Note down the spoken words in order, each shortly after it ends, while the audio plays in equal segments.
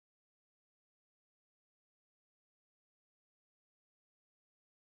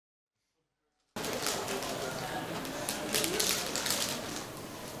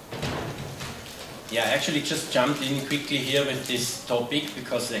Yeah, I actually just jumped in quickly here with this topic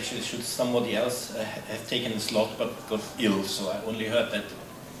because actually should somebody else have taken the slot but got ill, so I only heard that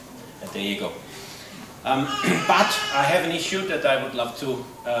a day ago. But I have an issue that I would love to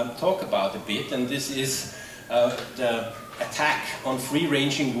talk about a bit, and this is the attack on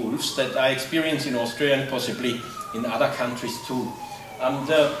free-ranging wolves that I experience in Austria and possibly in other countries too.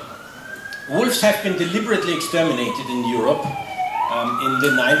 The wolves have been deliberately exterminated in Europe in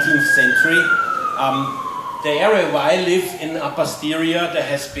the 19th century. The area where I live in Upper Styria, there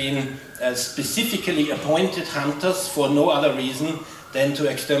has been specifically appointed hunters for no other reason than to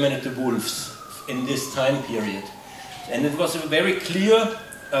exterminate the wolves in this time period. And it was a very clear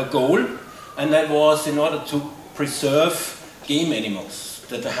goal, and that was in order to preserve game animals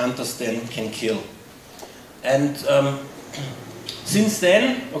that the hunters then can kill. And since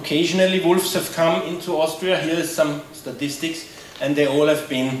then, occasionally wolves have come into Austria. Here is some statistics, and they all have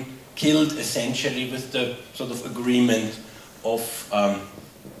been killed essentially with the sort of agreement of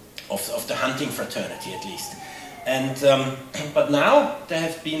the hunting fraternity, at least. And but now there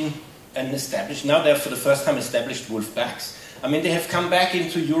have been now they have for the first time established wolf packs. I mean, they have come back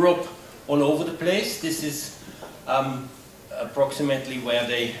into Europe all over the place. This is approximately where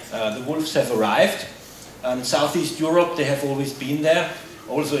the wolves have arrived. Southeast Europe, they have always been there.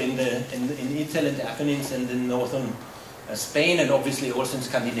 Also in Italy and the Apennines and in northern Spain, and obviously also in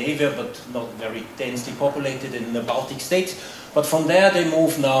Scandinavia, but not very densely populated in the Baltic states. But from there they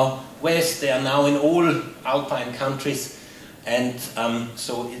move now west. They are now in all alpine countries, and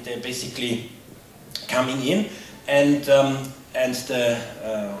so they're basically coming in. And the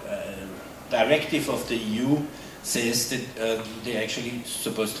directive of the EU says that they're actually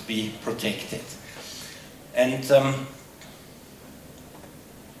supposed to be protected. And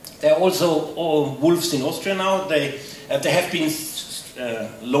there are also all wolves in Austria now. There have been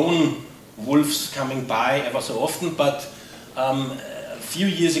lone wolves coming by ever so often, but a few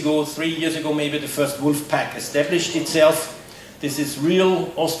years ago, 3 years ago maybe, the first wolf pack established itself. This is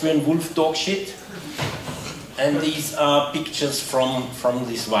real Austrian wolf dog shit. And these are pictures from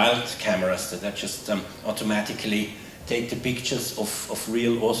these wild cameras that are just automatically take the pictures of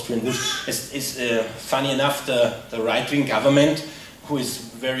real Austrian wolves. It's funny enough, the right-wing government, who is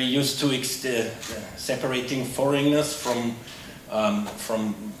very used to separating foreigners from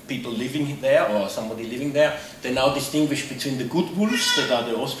people living there or somebody living there, they now distinguish between the good wolves, that are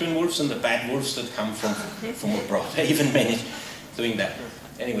the Austrian wolves, and the bad wolves that come from abroad. They even manage doing that.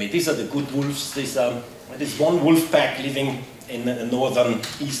 Anyway, these are the good wolves. There's one wolf pack living in northern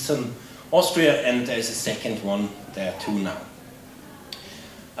eastern Austria, and there's a second one there too now.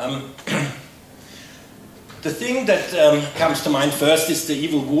 The thing that comes to mind first is the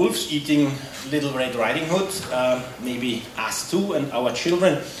evil wolves eating Little Red Riding Hood, maybe us too and our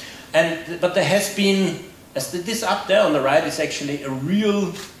children. But there has been, this up there on the right is actually a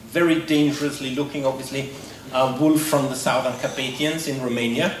real, very dangerously looking, obviously, wolf from the southern Carpathians in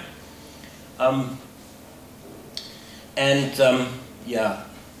Romania. Yeah.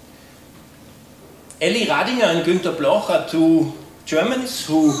 Elli Radinger and Günther Bloch are two Germans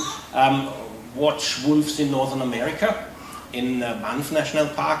who watch wolves in Northern America, in Banff National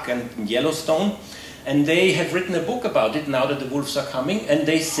Park and in Yellowstone. And they have written a book about it now that the wolves are coming. And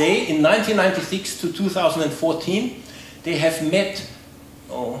they say in 1996 to 2014, they have met...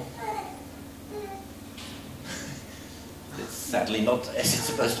 Oh, it's sadly not as it's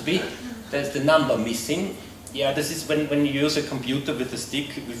supposed to be. There's the number missing. Yeah, this is when you use a computer with a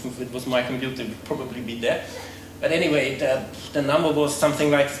stick. If it was my computer, it would probably be there. But anyway, the number was something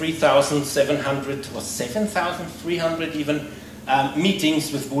like 3,700 or 7,300 even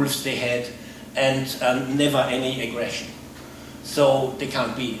meetings with wolves they had, and never any aggression. So they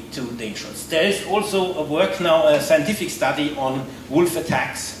can't be too dangerous. There is also a work now, a scientific study on wolf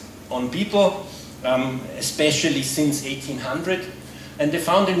attacks on people, especially since 1800. And they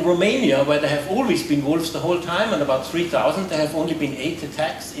found in Romania, where there have always been wolves the whole time, and about 3,000, there have only been 8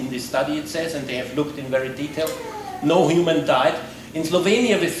 attacks in this study, it says, and they have looked in very detail. No human died. In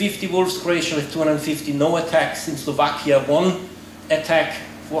Slovenia with 50 wolves, Croatia with 250, no attacks. In Slovakia, 1 attack,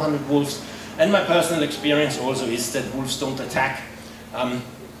 400 wolves. And my personal experience also is that wolves don't attack.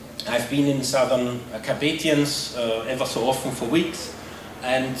 I've been in southern Carpathians ever so often for weeks,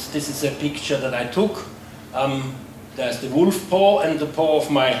 and this is a picture that I took. There's the wolf paw and the paw of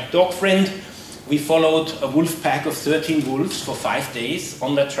my dog friend. We followed a wolf pack of 13 wolves for 5 days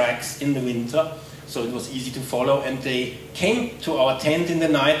on their tracks in the winter, so it was easy to follow. And they came to our tent in the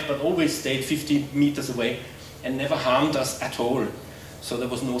night, but always stayed 50 meters away and never harmed us at all. So there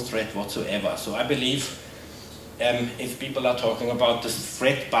was no threat whatsoever. So I believe if people are talking about the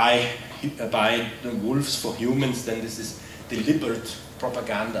threat by the wolves for humans, then this is deliberate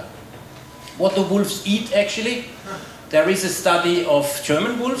propaganda. What do wolves eat actually? There is a study of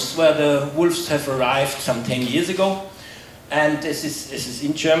German wolves where the wolves have arrived some 10 years ago, and this is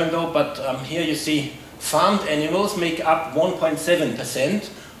in German though, but here you see farmed animals make up 1.7%,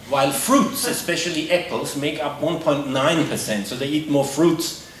 while fruits, especially apples, make up 1.9%, so they eat more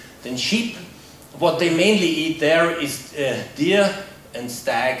fruits than sheep. What they mainly eat there is deer and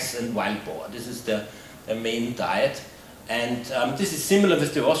stags and wild boar. This is their main diet. And this is similar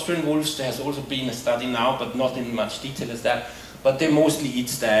with the Austrian wolves. There has also been a study now, but not in much detail as that. But they mostly eat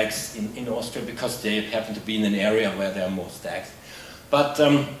stags in Austria because they happen to be in an area where there are more stags. But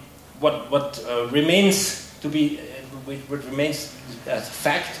what remains to be, what remains as a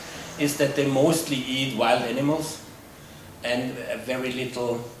fact is that they mostly eat wild animals and very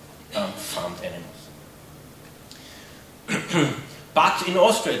little farmed animals. But in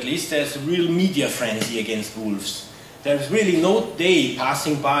Austria at least, there's a real media frenzy against wolves. There's really no day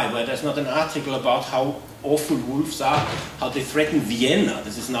passing by where there's not an article about how awful wolves are, how they threaten Vienna.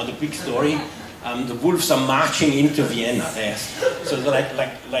 This is now the big story. The wolves are marching into Vienna. So they're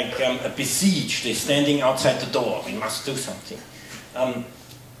like a besieged. They're standing outside the door. We must do something.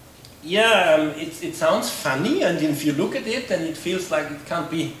 It sounds funny, and if you look at it, then it feels like it can't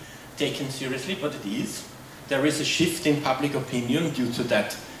be taken seriously, but it is. There is a shift in public opinion due to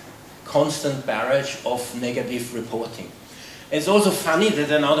that constant barrage of negative reporting. It's also funny that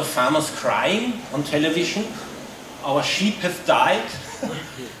there are now the farmers crying on television. Our sheep have died.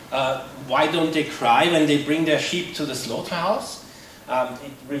 Why don't they cry when they bring their sheep to the slaughterhouse?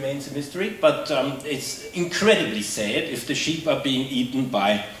 It remains a mystery, but it's incredibly sad if the sheep are being eaten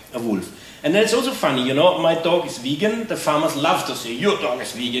by a wolf. And then it's also funny, you know, my dog is vegan. The farmers love to say, your dog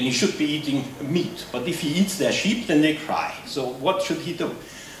is vegan, he should be eating meat. But if he eats their sheep, then they cry. So what should he do?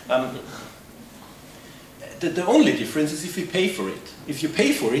 The only difference is if you pay for it. If you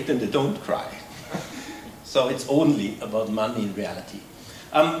pay for it, then they don't cry. So it's only about money in reality.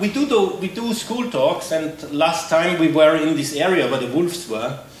 We do school talks, and last time we were in this area where the wolves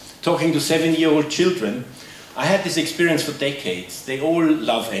were, talking to 7-year-old children. I had this experience for decades. They all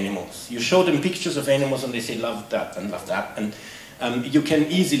love animals. You show them pictures of animals and they say love that and love that, and you can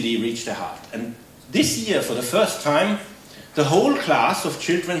easily reach their heart. And this year, for the first time, the whole class of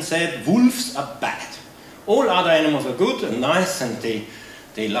children said wolves are bad. All other animals are good and nice, and they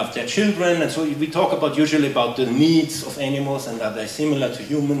love their children. And so we talk usually about the needs of animals and are they similar to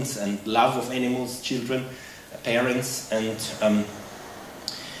humans, and love of animals, children, parents, and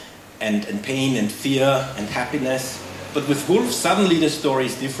pain and fear and happiness. But with wolves, suddenly the story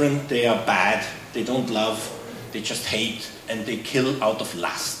is different. They are bad, they don't love, they just hate, and they kill out of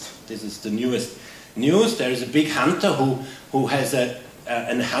lust. This is the newest news. There is a big hunter who has a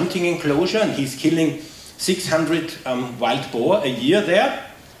hunting enclosure, and he's killing 600 wild boar a year there,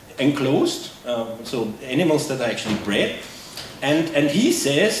 enclosed, so animals that are actually bred. And he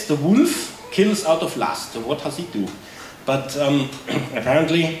says the wolf kills out of lust. So what does he do? But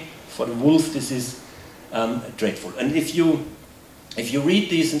apparently for the wolf this is dreadful. And if you read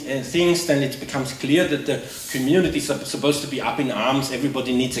these things, then it becomes clear that the community is supposed to be up in arms.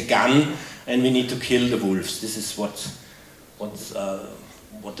 Everybody needs a gun, and we need to kill the wolves. This is what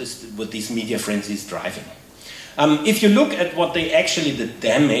this media frenzy is driving. If you look at what the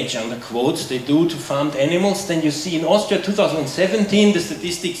damage, under quotes, they do to farmed animals, then you see in Austria 2017, the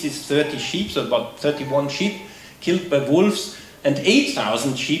statistics is 30 sheep, so about 31 sheep killed by wolves, and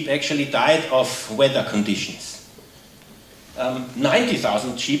 8,000 sheep actually died of weather conditions.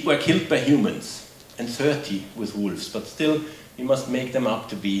 90,000 sheep were killed by humans, and 30 with wolves, but still you must make them up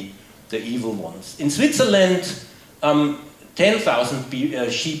to be the evil ones. In Switzerland,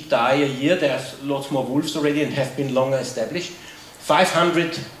 10,000 sheep die a year. There's lots more wolves already and have been longer established.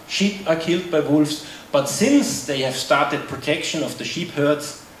 500 sheep are killed by wolves, but since they have started protection of the sheep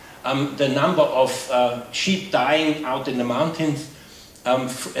herds, the number of sheep dying out in the mountains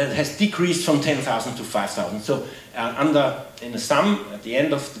has decreased from 10,000 to 5,000. So in the sum, at the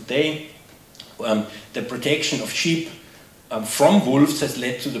end of the day, the protection of sheep from wolves has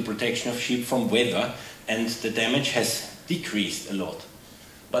led to the protection of sheep from weather, and the damage has decreased a lot.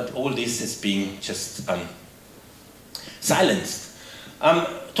 But all this is being just silenced.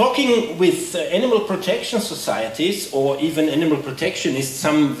 Talking with animal protection societies, or even animal protectionists,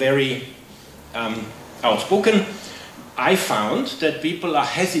 some very outspoken, I found that people are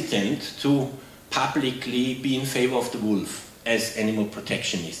hesitant to publicly be in favor of the wolf as animal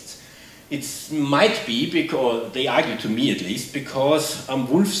protectionists. It might be because, they argue to me at least, because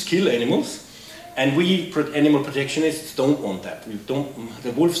wolves kill animals, And we animal protectionists don't want that.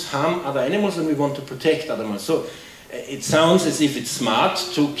 The wolves harm other animals and we want to protect other animals. So it sounds as if it's smart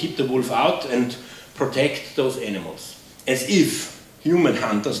to keep the wolf out and protect those animals. As if human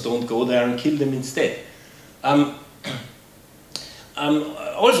hunters don't go there and kill them instead.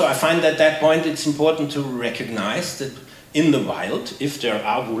 Also, I find at that point it's important to recognize that in the wild, if there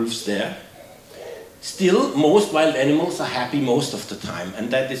are wolves there, still most wild animals are happy most of the time,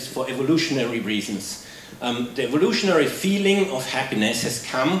 and that is for evolutionary reasons. The evolutionary feeling of happiness has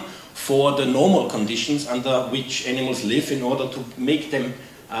come for the normal conditions under which animals live in order to make them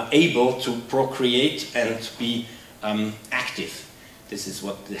able to procreate and be active. This is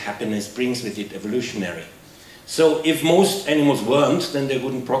what the happiness brings with it, evolutionary. So if most animals weren't, then they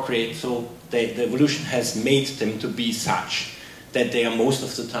wouldn't procreate, so the evolution has made them to be such that they are most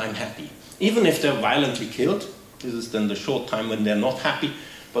of the time happy. Even if they're violently killed, this is then the short time when they're not happy,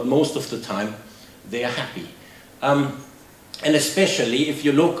 but most of the time they are happy. And especially if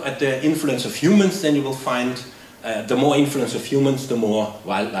you look at the influence of humans, then you will find the more influence of humans, the more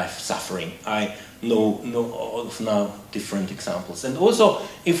wildlife suffering. I know of now different examples. And also,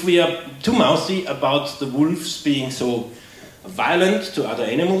 if we are too mouthy about the wolves being so violent to other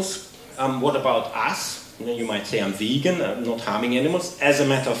animals, what about us? You might say I'm vegan, I'm not harming animals. As a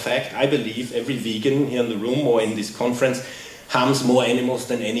matter of fact, I believe every vegan here in the room or in this conference harms more animals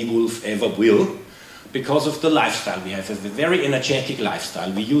than any wolf ever will, because of the lifestyle. We have a very energetic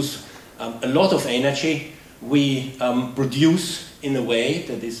lifestyle. We use a lot of energy. We produce in a way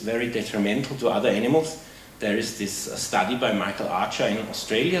that is very detrimental to other animals. There is this study by Michael Archer in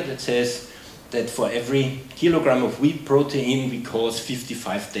Australia that says that for every kilogram of wheat protein we cause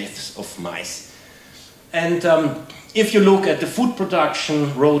 55 deaths of mice. And if you look at the food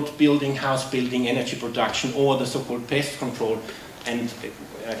production, road building, house building, energy production, or the so-called pest control, and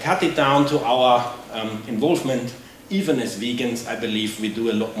cut it down to our involvement, even as vegans, I believe we do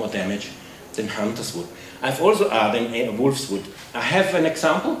a lot more damage than hunters would. I've also, than wolves would. I have an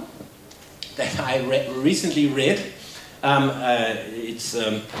example that I recently read. I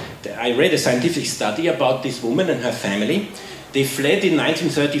read a scientific study about this woman and her family. They fled in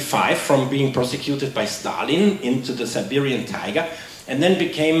 1935 from being prosecuted by Stalin into the Siberian taiga, and then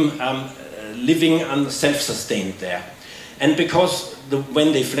became living self-sustained there. And because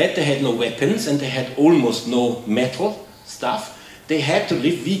when they fled, they had no weapons and they had almost no metal stuff, they had to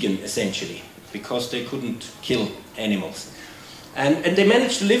live vegan, essentially, because they couldn't kill animals. And they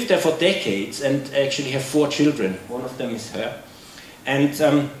managed to live there for decades and actually have 4 children. One of them is her. And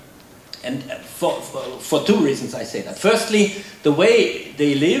for 2 reasons I say that. Firstly, the way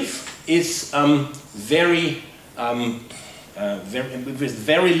they live is with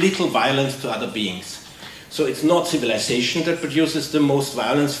very little violence to other beings. So it's not civilization that produces the most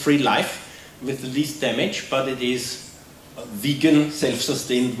violence-free life with the least damage, but it is a vegan,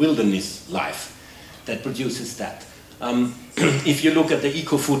 self-sustained wilderness life that produces that. If you look at the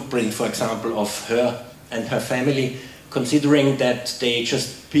eco-footprint, for example, of her and her family, considering that they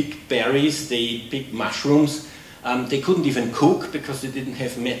just pick berries, they pick mushrooms, they couldn't even cook because they didn't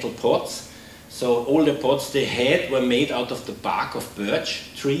have metal pots. So all the pots they had were made out of the bark of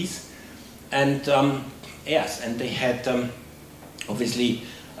birch trees. And yes, and they had obviously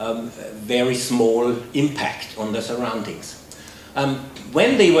very small impact on the surroundings.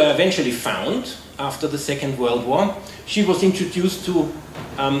 When they were eventually found, after the Second World War, she was introduced to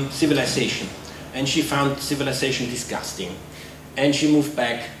civilization. And she found civilization disgusting. And she moved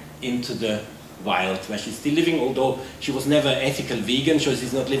back into the wild, where she's still living, although she was never ethical vegan, so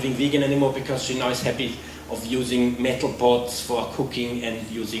she's not living vegan anymore because she now is happy of using metal pots for cooking and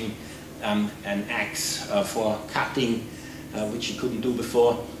using an axe for cutting, which she couldn't do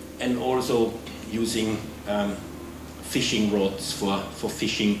before, and also using fishing rods for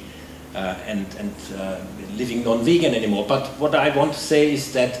fishing and living non-vegan anymore. But what I want to say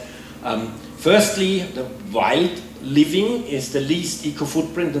is that firstly, the wild living is the least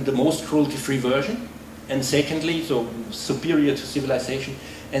eco-footprint and the most cruelty-free version. And secondly, so superior to civilization.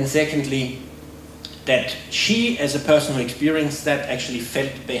 And secondly, that she, as a person who experienced that, actually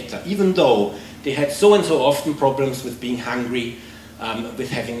felt better, even though they had so and so often problems with being hungry, with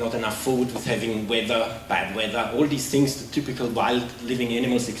having not enough food, with having weather, bad weather, all these things the typical wild living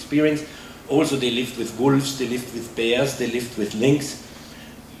animals experience. Also, they lived with wolves, they lived with bears, they lived with lynx,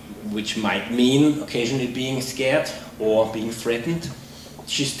 which might mean occasionally being scared or being threatened.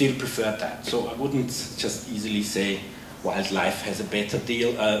 She still preferred that. So I wouldn't just easily say wildlife has a better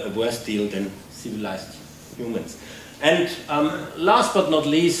deal, a worse deal than civilized humans. And last but not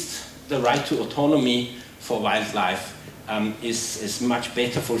least, the right to autonomy for wildlife is much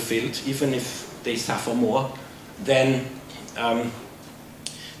better fulfilled, even if they suffer more than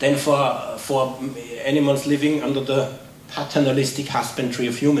for animals living under the paternalistic husbandry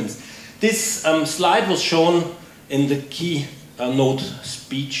of humans. This slide was shown in the keynote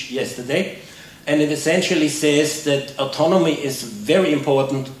speech yesterday, and it essentially says that autonomy is very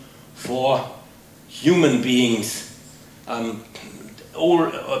important for human beings.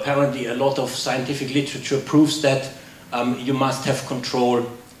 Apparently a lot of scientific literature proves that you must have control,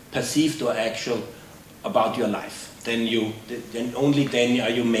 perceived or actual, about your life. Only then are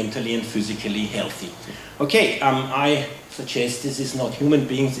you mentally and physically healthy. Okay, I suggest this is not human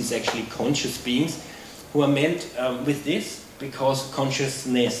beings, it's actually conscious beings who are meant with this, because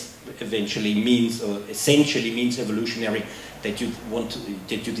consciousness eventually means, or essentially means evolutionary, that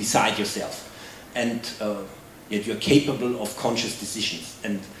you decide yourself, and yet you're capable of conscious decisions.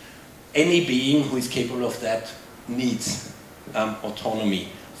 And any being who is capable of that needs autonomy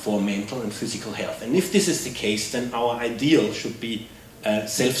for mental and physical health. And if this is the case, then our ideal should be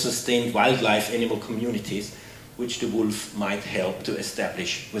self-sustained wildlife animal communities, which the wolf might help to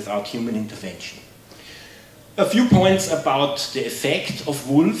establish without human intervention. A few points about the effect of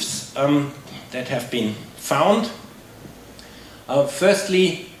wolves that have been found.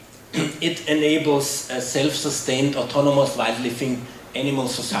 Firstly, it enables self-sustained, autonomous, wild-living animal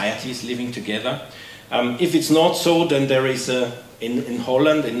societies living together. If it's not so, then there is in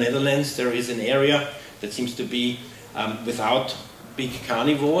Holland, in Netherlands, there is an area that seems to be without big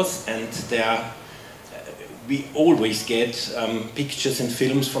carnivores, and we always get pictures and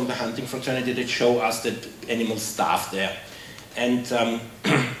films from the hunting fraternity that show us that animals starve there. And so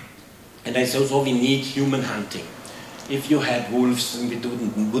we need human hunting. If you had wolves, we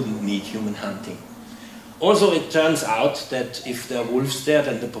wouldn't need human hunting. Also, it turns out that if there are wolves there,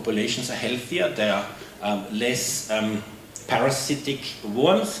 then the populations are healthier. There are less parasitic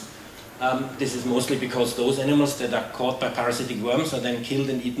worms. This is mostly because those animals that are caught by parasitic worms are then killed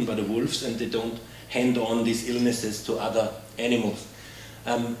and eaten by the wolves, and they don't hand on these illnesses to other animals.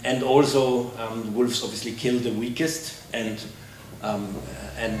 And also, wolves obviously kill the weakest, and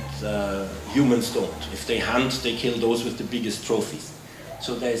humans don't. If they hunt, they kill those with the biggest trophies.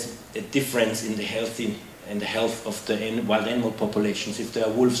 So there's a difference in the health of the wild animal populations if there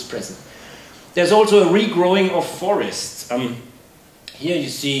are wolves present. There's also a regrowing of forests. Here you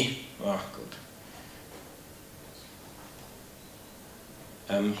see,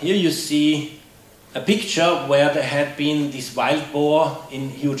 here you see a picture where there had been this wild boar in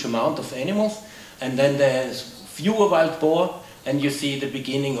huge amount of animals, and then there's fewer wild boar, and you see the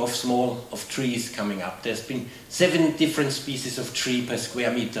beginning of trees coming up. There's been 7 different species of tree per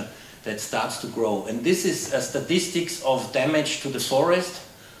square meter that starts to grow. And this is statistics of damage to the forest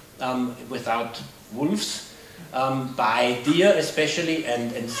without wolves, by deer especially,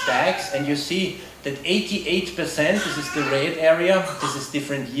 and stags. And you see that 88%, this is the red area, this is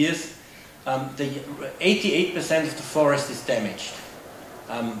different years, 88% of the forest is damaged,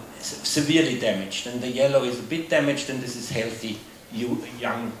 severely damaged, and the yellow is a bit damaged, and this is healthy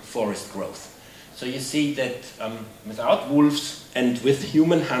young forest growth. So you see that without wolves and with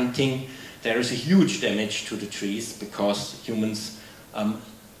human hunting, there is a huge damage to the trees because humans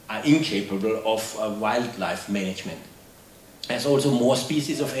are incapable of wildlife management. There's also more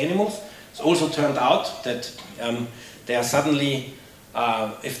species of animals. It's also turned out that there are suddenly,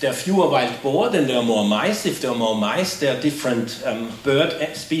 if there are fewer wild boar, then there are more mice. If there are more mice, there are different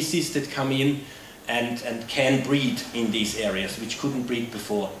bird species that come in and can breed in these areas, which couldn't breed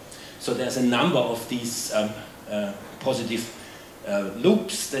before. So there's a number of these positive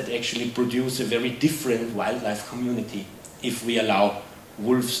loops that actually produce a very different wildlife community if we allow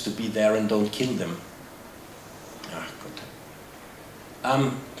wolves to be there and don't kill them.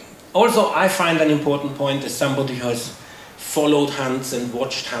 Also, I find an important point as somebody who has followed hunts and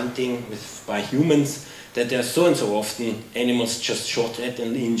watched hunting by humans, that there are so and so often animals just shot at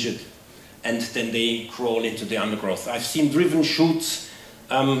and injured, and then they crawl into the undergrowth. I've seen driven shoots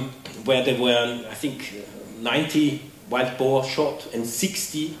where there were, I think, 90 wild boar shot, and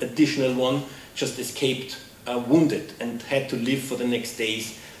 60 additional one just escaped wounded and had to live for the next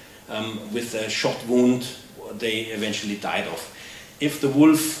days with a shot wound they eventually died of. If the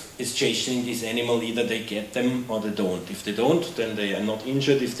wolf is chasing this animal, either they get them or they don't. If they don't, then they are not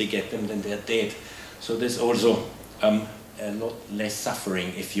injured. If they get them, then they are dead. So there's also a lot less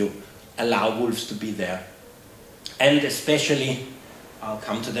suffering if you allow wolves to be there. And especially, I'll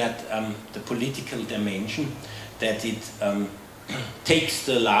come to that, the political dimension, that it takes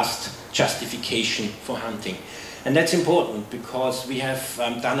the last justification for hunting. And that's important because we have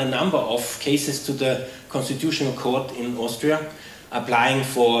done a number of cases to the Constitutional Court in Austria applying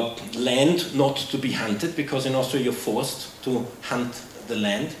for land not to be hunted, because in Austria you're forced to hunt the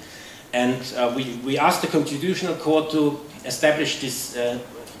land. And we asked the Constitutional Court to establish this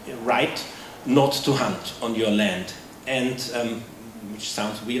right not to hunt on your land. And which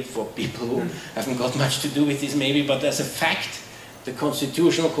sounds weird for people who haven't got much to do with this maybe, but as a fact, the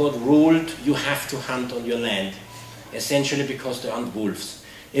Constitutional Court ruled you have to hunt on your land, essentially because there aren't wolves.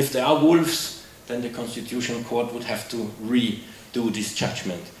 If there are wolves, then the Constitutional Court would have to redo this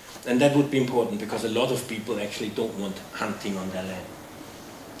judgment. And that would be important, because a lot of people actually don't want hunting on their land.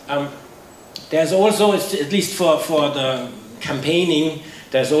 There's also, at least for the campaigning,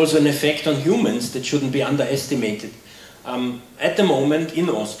 there's also an effect on humans that shouldn't be underestimated. At the moment in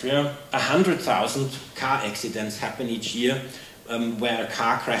Austria, 100,000 car accidents happen each year, where a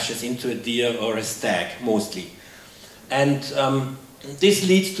car crashes into a deer or a stag, mostly. And this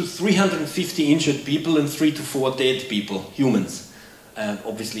leads to 350 injured people and 3 to 4 dead people, humans.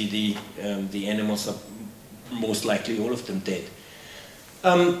 Obviously the animals are most likely all of them dead.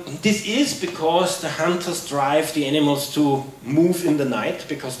 This is because the hunters drive the animals to move in the night,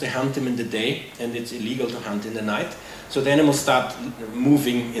 because they hunt them in the day and it's illegal to hunt in the night. So the animals start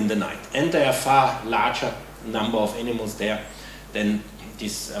moving in the night. And there are far larger number of animals there than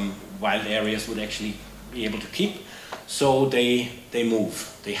these wild areas would actually be able to keep. So they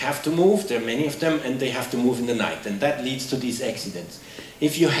move. They have to move, there are many of them, and they have to move in the night. And that leads to these accidents.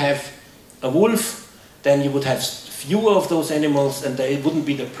 If you have a wolf, then you would have fewer of those animals, and there wouldn't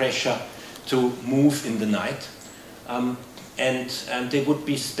be the pressure to move in the night. And they would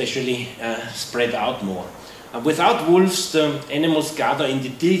be specially spread out more. Without wolves, the animals gather in the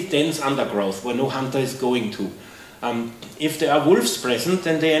dense undergrowth where no hunter is going to. If there are wolves present,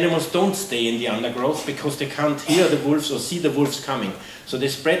 then the animals don't stay in the undergrowth because they can't hear the wolves or see the wolves coming. So they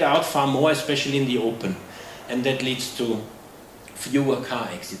spread out far more, especially in the open. And that leads to fewer car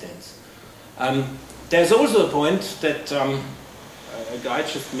accidents. There's also a point that a guy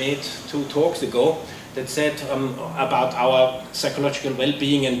just made 2 talks ago that said about our psychological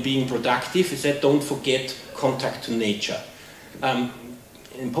well-being and being productive. He said, don't forget contact to nature.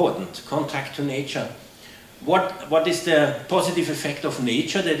 Important, contact to nature. What is the positive effect of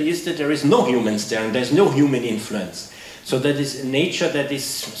nature? That is that there is no humans there and there's no human influence. So that is nature that is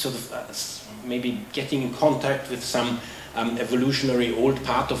sort of maybe getting in contact with some evolutionary old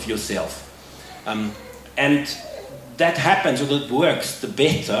part of yourself. And that happens, or that works, the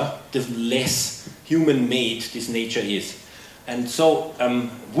better, the less human-made this nature is. And so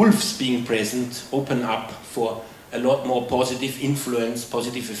wolves being present open up for a lot more positive influence,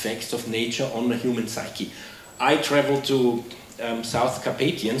 positive effects of nature on the human psyche. I travel to South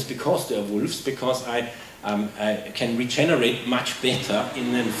Carpathians because there are wolves, because I can regenerate much better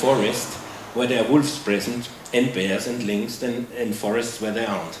in a forest where there are wolves present, and bears and lynx, than in forests where there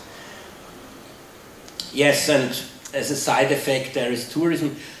aren't. Yes, and as a side effect there is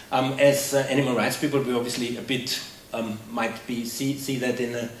tourism. As animal rights people, we obviously a bit might see that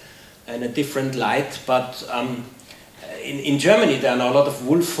in a different light, but in Germany there are a lot of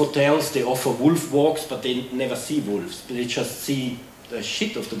wolf hotels. They offer wolf walks, but they never see wolves. They just see the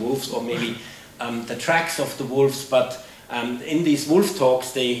shit of the wolves, or maybe the tracks of the wolves. But in these wolf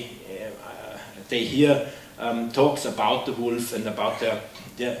talks, they hear talks about the wolf and about their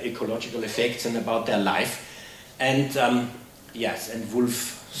ecological effects and about their life. And yes, and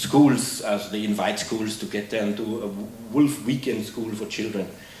wolf schools, they invite schools to get there and do a wolf weekend school for children.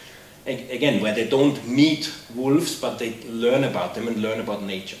 Again, where they don't meet wolves, but they learn about them and learn about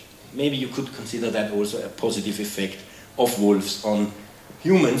nature. Maybe you could consider that also a positive effect of wolves on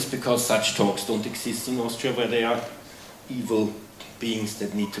humans, because such talks don't exist in Austria, where they are evil beings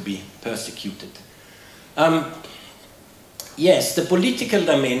that need to be persecuted. Yes, the political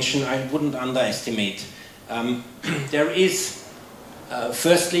dimension I wouldn't underestimate. There is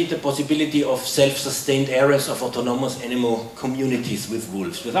firstly the possibility of self-sustained areas of autonomous animal communities with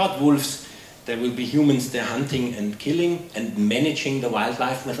wolves. Without wolves, there will be humans there hunting and killing and managing the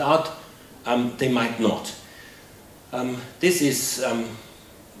wildlife. Without, they might not. This is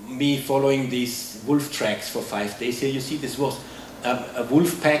me following these wolf tracks for 5 days. Here you see this was a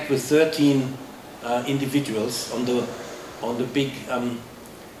wolf pack with 13 individuals on the big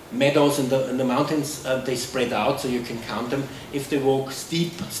meadows and the mountains. They spread out so you can count them. If they walk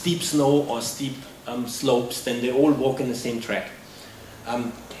steep snow or steep slopes, then they all walk in the same track.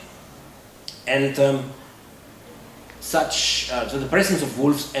 So the presence of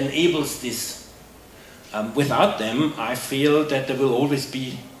wolves enables this. Without them, I feel that there will always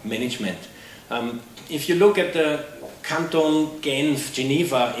be management. If you look at the Canton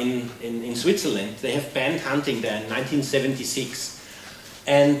Geneva in Switzerland, they have banned hunting there in 1976.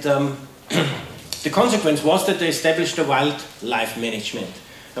 And the consequence was that they established a wildlife management.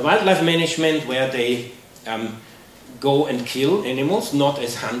 A wildlife management where they go and kill animals, not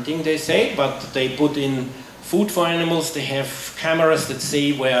as hunting, they say, but they put in food for animals. They have cameras that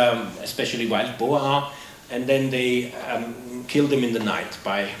see where especially wild boar are, and then they kill them in the night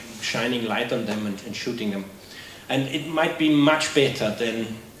by shining light on them and shooting them. And it might be much better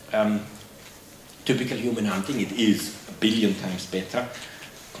than typical human hunting. It is a billion times better.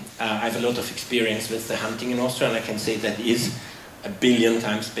 I have a lot of experience with the hunting in Austria, and I can say that is a billion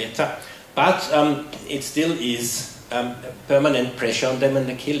times better. But it still is permanent pressure on them and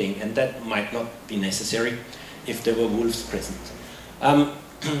the killing, and that might not be necessary if there were wolves present.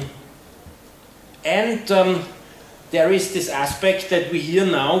 There is this aspect that we hear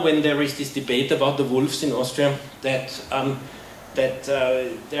now when there is this debate about the wolves in Austria, that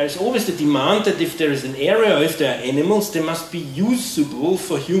there is always the demand that if there is an area or if there are animals, they must be usable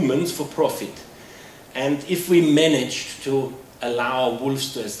for humans for profit. And if we managed to allow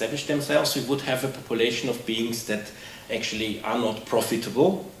wolves to establish themselves, we would have a population of beings that actually are not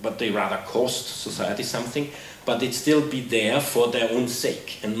profitable, but they rather cost society something, but they'd still be there for their own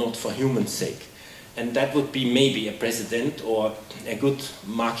sake and not for human sake. And that would be maybe a precedent or a good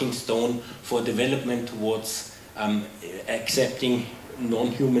marking stone for development towards accepting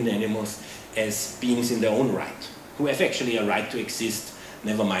non-human animals as beings in their own right, who have actually a right to exist,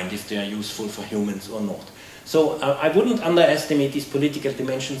 never mind if they are useful for humans or not. So I wouldn't underestimate these political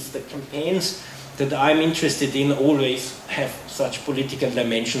dimensions. The campaigns that I'm interested in always have such political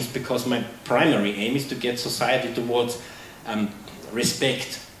dimensions, because my primary aim is to get society towards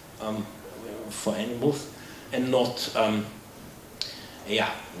respect for animals, and not,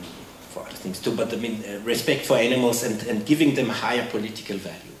 for other things too, but I mean respect for animals and giving them higher political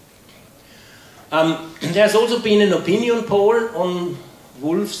value. There's also been an opinion poll on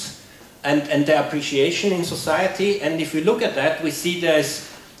wolves and their appreciation in society, and if we look at that, we see there's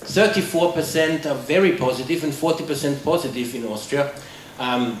 34% are very positive and 40% positive in Austria.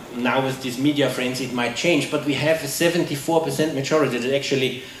 Now with this media frenzy it might change, but we have a 74% majority that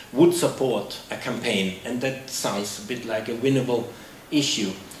actually would support a campaign, and that sounds a bit like a winnable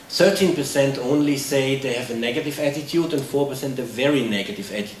issue. 13% only say they have a negative attitude, and 4% a very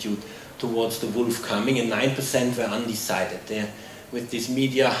negative attitude towards the wolf coming, and 9% were undecided. With this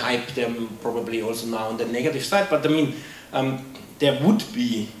media hype, they're probably also now on the negative side, but I mean, there would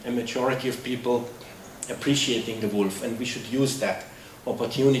be a majority of people appreciating the wolf, and we should use that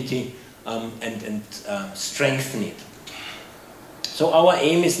opportunity and strengthen it. So our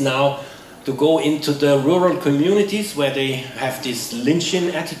aim is now to go into the rural communities where they have this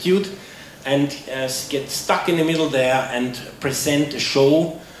Lynchian attitude and get stuck in the middle there and present a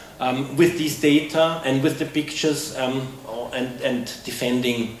show with these data and with the pictures and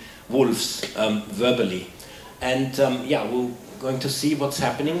defending wolves verbally. And we're going to see what's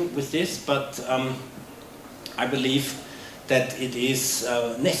happening with this, but I believe that it is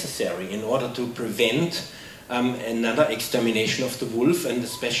necessary in order to prevent another extermination of the wolf, and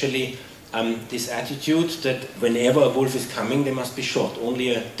especially this attitude that whenever a wolf is coming, they must be shot.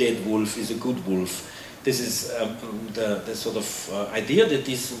 Only a dead wolf is a good wolf. This is the sort of idea that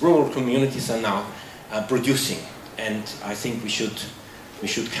these rural communities are now producing, and I think we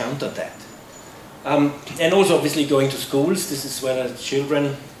should counter that. And also, obviously, going to schools. This is where the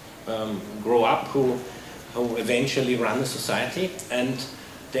children grow up who eventually run a society, and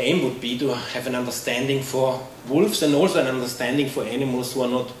the aim would be to have an understanding for wolves and also an understanding for animals who are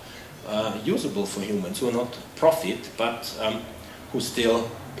not usable for humans, who are not profit, but who still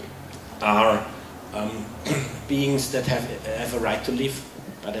are beings that have a right to live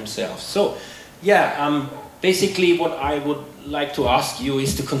by themselves. So, basically what I would like to ask you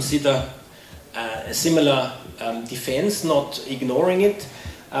is to consider a similar defense, not ignoring it.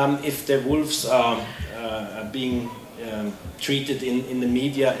 If the wolves are being treated in the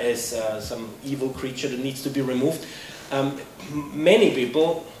media as some evil creature that needs to be removed, many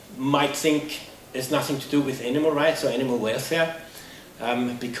people might think it's nothing to do with animal rights or animal welfare,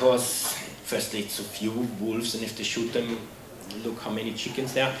 because firstly it's so few wolves, and if they shoot them, look how many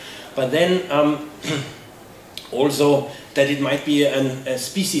chickens there are. But then also that it might be a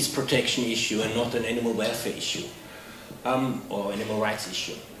species protection issue and not an animal welfare issue or animal rights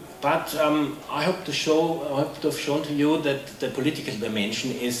issue. But I hope to have shown to you that the political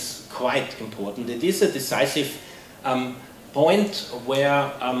dimension is quite important. It is a decisive point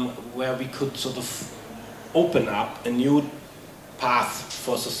where we could sort of open up a new path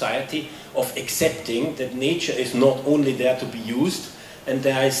for society of accepting that nature is not only there to be used, and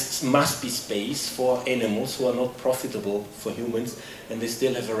must be space for animals who are not profitable for humans, and they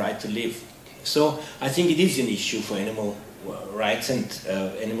still have a right to live. So I think it is an issue for animal rights and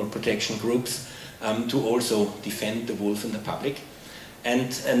animal protection groups to also defend the wolf in the public.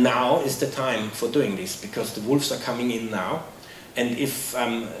 And now is the time for doing this, because the wolves are coming in now, and if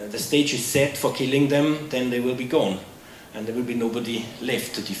the stage is set for killing them, then they will be gone, and there will be nobody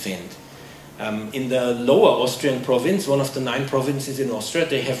left to defend. In the lower Austrian province, one of the 9 provinces in Austria,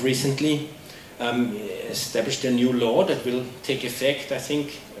 they have recently established a new law that will take effect, I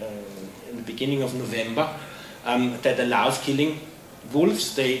think, in the beginning of November, that allows killing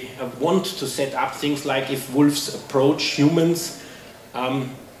wolves. They want to set up things like if wolves approach humans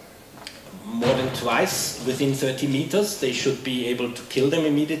more than twice within 30 meters, they should be able to kill them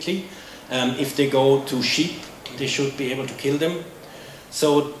immediately. If they go to sheep, they should be able to kill them.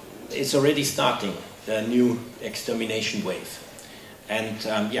 So it's already starting a new extermination wave.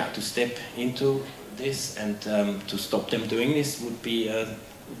 And yeah, to step into this and to stop them doing this would be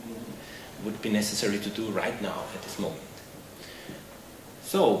necessary to do right now at this moment.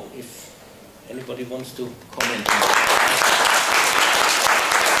 So, if anybody wants to comment on that.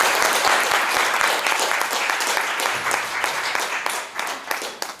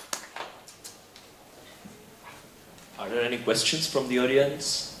 Are there any questions from the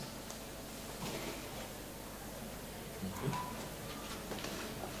audience?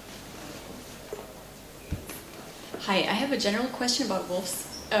 Hi, I have a general question about wolves,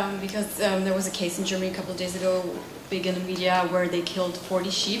 because there was a case in Germany a couple of days ago, big in the media, where they killed 40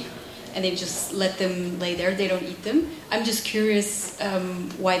 sheep and they just let them lay there, they don't eat them. I'm just curious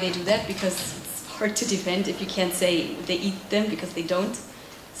why they do that, because it's hard to defend if you can't say they eat them because they don't.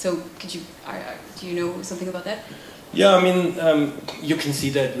 So could you, do you know something about that? Yeah, I mean, you can see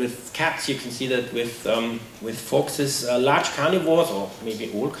that with cats, you can see that with foxes. Large carnivores, or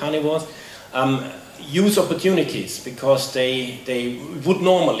maybe all carnivores, use opportunities, because they would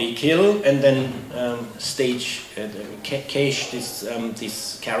normally kill and then cage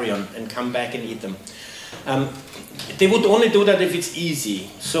this carrion and come back and eat them. They would only do that if it's easy.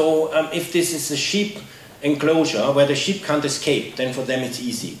 So if this is a sheep enclosure where the sheep can't escape, then for them it's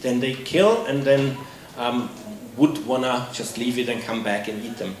easy. Then they kill and then would wanna just leave it and come back and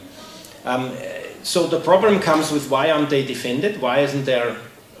eat them. So the problem comes with, why aren't they defended? Why isn't there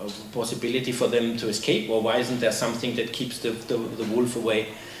a possibility for them to escape? Or why isn't there something that keeps the wolf away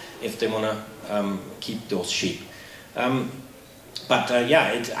if they wanna keep those sheep?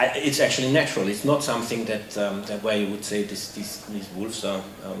 Yeah, it's actually natural. It's not something that where you would say these wolves are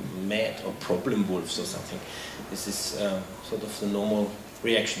mad or problem wolves or something. This is sort of the normal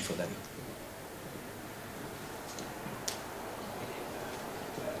reaction for them.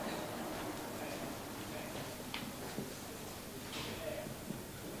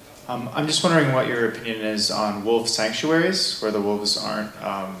 I'm just wondering what your opinion is on wolf sanctuaries, where the wolves aren't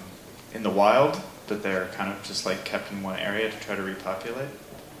in the wild, that they're kind of just like kept in one area to try to repopulate.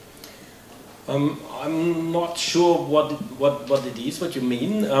 I'm not sure what it is, what you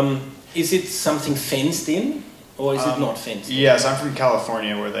mean. Is it something fenced in, or is it not fenced in? Yes, I'm from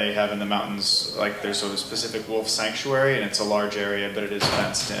California, where they have in the mountains, like there's a specific wolf sanctuary, and it's a large area, but it is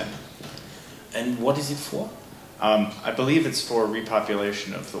fenced in. And what is it for? I believe it's for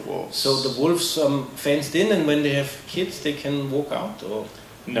repopulation of the wolves. So the wolves fenced in, and when they have kids, they can walk out, or?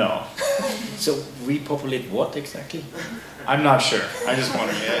 No. So repopulate what exactly? I'm not sure. I just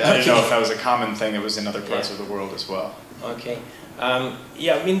wondered. I didn't know if that was a common thing that was in other parts of the world as well. Okay.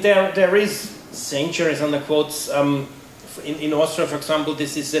 Yeah, I mean, there is sanctuaries under quotes. In Austria, for example,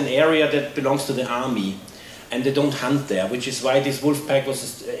 this is an area that belongs to the army, and they don't hunt there, which is why this wolf pack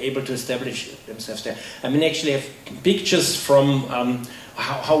was able to establish themselves there. I mean, actually have pictures from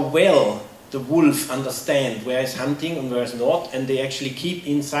how well the wolf understand where is hunting and where is not, and they actually keep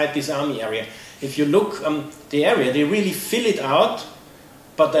inside this army area. If you look the area, they really fill it out,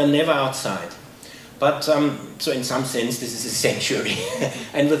 but they're never outside. But so in some sense, this is a sanctuary,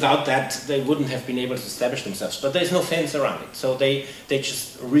 and without that, they wouldn't have been able to establish themselves. But there's no fence around it, so they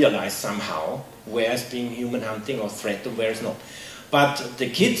just realize somehow where is being human hunting or threat and where is not. But the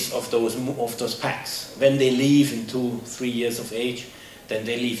kids of those packs, when they leave in 2-3 years of age, then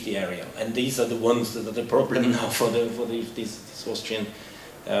they leave the area, and these are the ones that are the problem now for these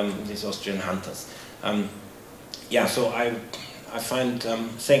Austrian hunters. Yeah, so I find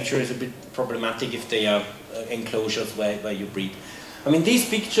sanctuaries a bit problematic if they are enclosures where you breed. I mean, these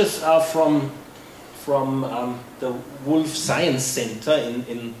pictures are from the Wolf Science Center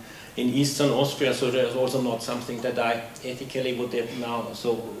in Eastern Austria, so there's also not something that I ethically would now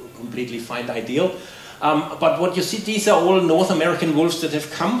so completely find ideal. But what you see, these are all North American wolves that have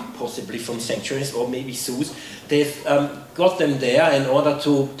come possibly from sanctuaries or maybe zoos. They've got them there in order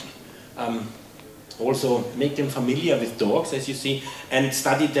to also make them familiar with dogs, as you see, and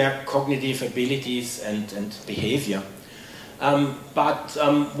study their cognitive abilities and behavior. But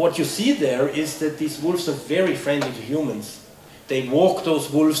what you see there is that these wolves are very friendly to humans. They walk those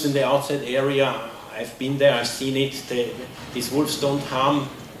wolves in the outside area. I've been there, I've seen it. These wolves don't harm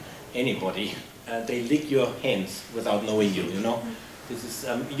anybody. They lick your hands without knowing you, you know. This is,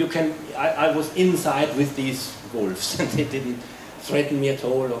 I was inside with these wolves and they didn't threaten me at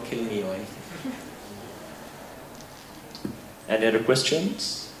all or kill me or anything. Any other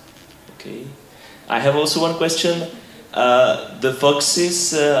questions? Okay. I have also one question. The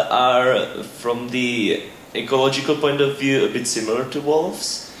foxes are, from the ecological point of view, a bit similar to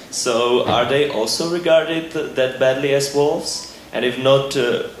wolves. So are they also regarded that badly as wolves? And if not,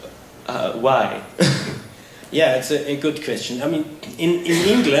 why? Yeah, it's a good question. I mean, in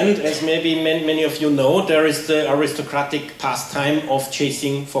England, as maybe many of you know, there is the aristocratic pastime of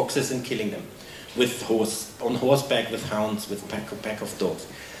chasing foxes and killing them with on horseback, with hounds, with a pack of dogs.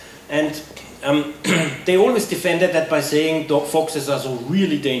 And they always defended that by saying foxes are so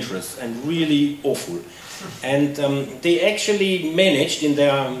really dangerous and really awful. And they actually managed in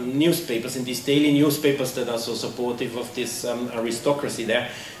their newspapers, in these daily newspapers that are so supportive of this aristocracy there,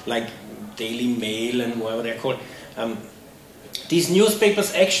 like Daily Mail and whatever they're called, these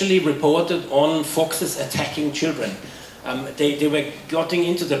newspapers actually reported on foxes attacking children. They were getting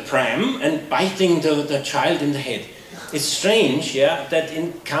into the pram and biting the child in the head. It's strange, yeah, that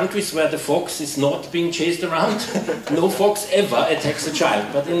in countries where the fox is not being chased around, no fox ever attacks a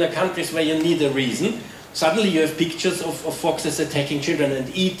child. But in the countries where you need a reason, suddenly you have pictures of foxes attacking children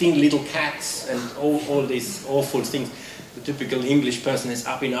and eating little cats and all these awful things. The typical English person is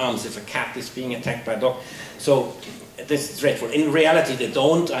up in arms if a cat is being attacked by a dog. So this is dreadful. In reality they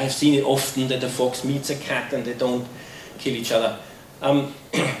don't. I have seen it often that a fox meets a cat and they don't kill each other.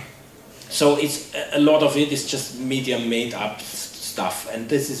 So it's a lot of it is just media made up stuff, and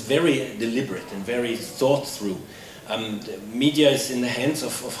this is very deliberate and very thought through. The media is in the hands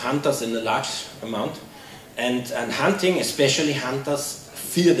of hunters in a large amount, and hunting, especially hunters,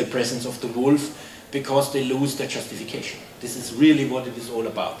 fear the presence of the wolf because they lose their justification. This is really what it is all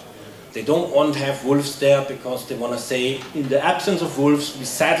about. They don't want to have wolves there because they want to say, in the absence of wolves, we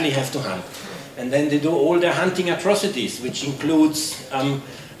sadly have to hunt. And then they do all their hunting atrocities, which includes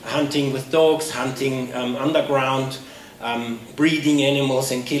hunting with dogs, hunting underground, breeding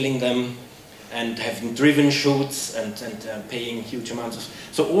animals and killing them, and having driven shoots and paying huge amounts of...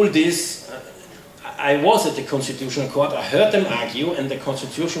 So all this, I was at the Constitutional Court, I heard them argue, and the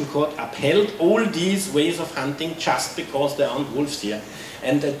Constitutional Court upheld all these ways of hunting just because there aren't wolves here.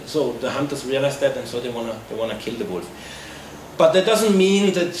 And so the hunters realized that, and so they wanna kill the wolf. But that doesn't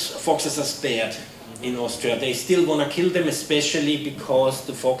mean that foxes are spared in Austria. They still want to kill them, especially because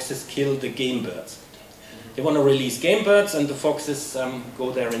the foxes kill the game birds. They want to release game birds and the foxes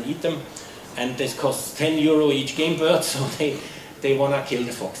go there and eat them. And this costs €10 each game bird, so they want to kill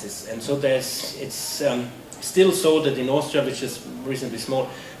the foxes. And so it's still so that in Austria, which is reasonably small,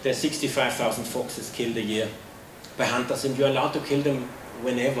 there's 65,000 foxes killed a year by hunters, and you're allowed to kill them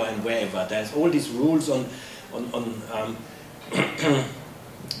whenever and wherever. There's all these rules on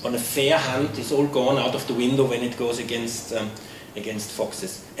a fair hunt is all gone out of the window when it goes against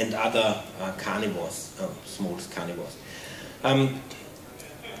foxes and other carnivores, small carnivores.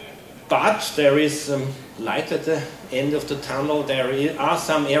 But there is light at the end of the tunnel. There are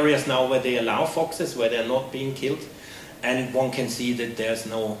some areas now where they allow foxes, where they're not being killed, and one can see that there's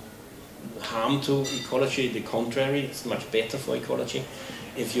no harm to ecology. The contrary, it's much better for ecology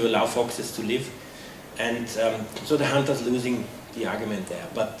if you allow foxes to live. And so the hunter's losing the argument there,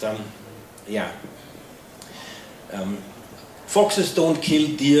 but yeah. Foxes don't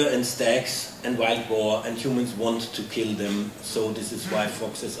kill deer and stags and wild boar, and humans want to kill them, so this is why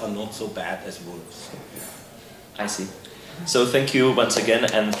foxes are not so bad as wolves. I see. So thank you once again,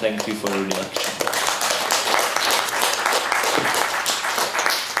 and thank you for your reaction.